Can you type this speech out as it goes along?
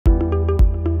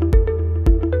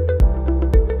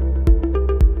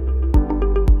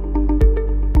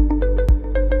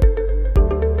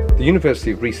The university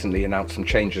have recently announced some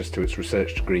changes to its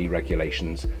research degree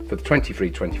regulations for the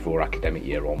 23-24 academic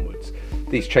year onwards.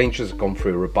 These changes have gone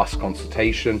through a robust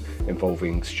consultation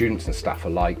involving students and staff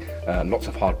alike, and lots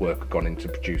of hard work have gone into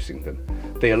producing them.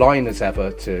 They align as ever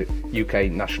to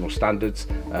UK national standards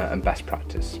and best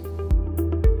practice.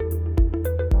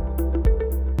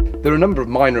 There are a number of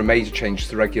minor and major changes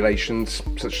to regulations,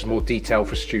 such as more detail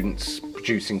for students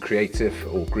producing creative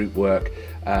or group work,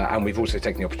 and we've also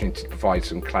taken the opportunity to provide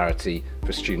some clarity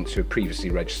for students who have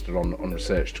previously registered on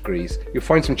research degrees. You'll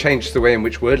find some changes to the way in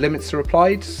which word limits are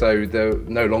applied, so there'll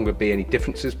no longer be any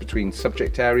differences between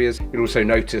subject areas. You'll also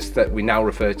notice that we now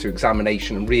refer to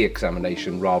examination and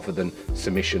re-examination rather than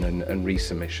submission and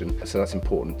resubmission, so that's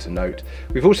important to note.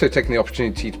 We've also taken the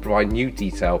opportunity to provide new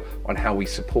detail on how we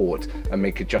support and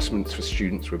make adjustments for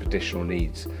students with additional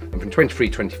needs. And from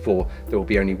 23-24 there will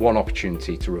be only one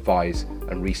opportunity to revise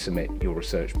and resubmit your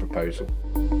research proposal.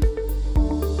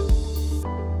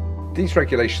 These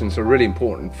regulations are really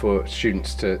important for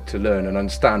students to learn and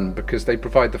understand because they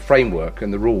provide the framework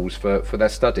and the rules for their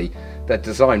study. They're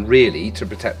designed really to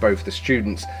protect both the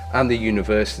students and the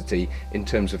university in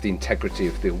terms of the integrity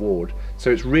of the award.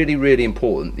 So it's really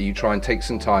important that you try and take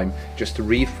some time just to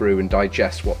read through and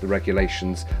digest what the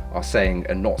regulations are saying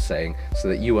and not saying so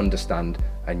that you understand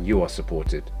and you are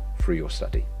supported through your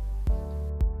study.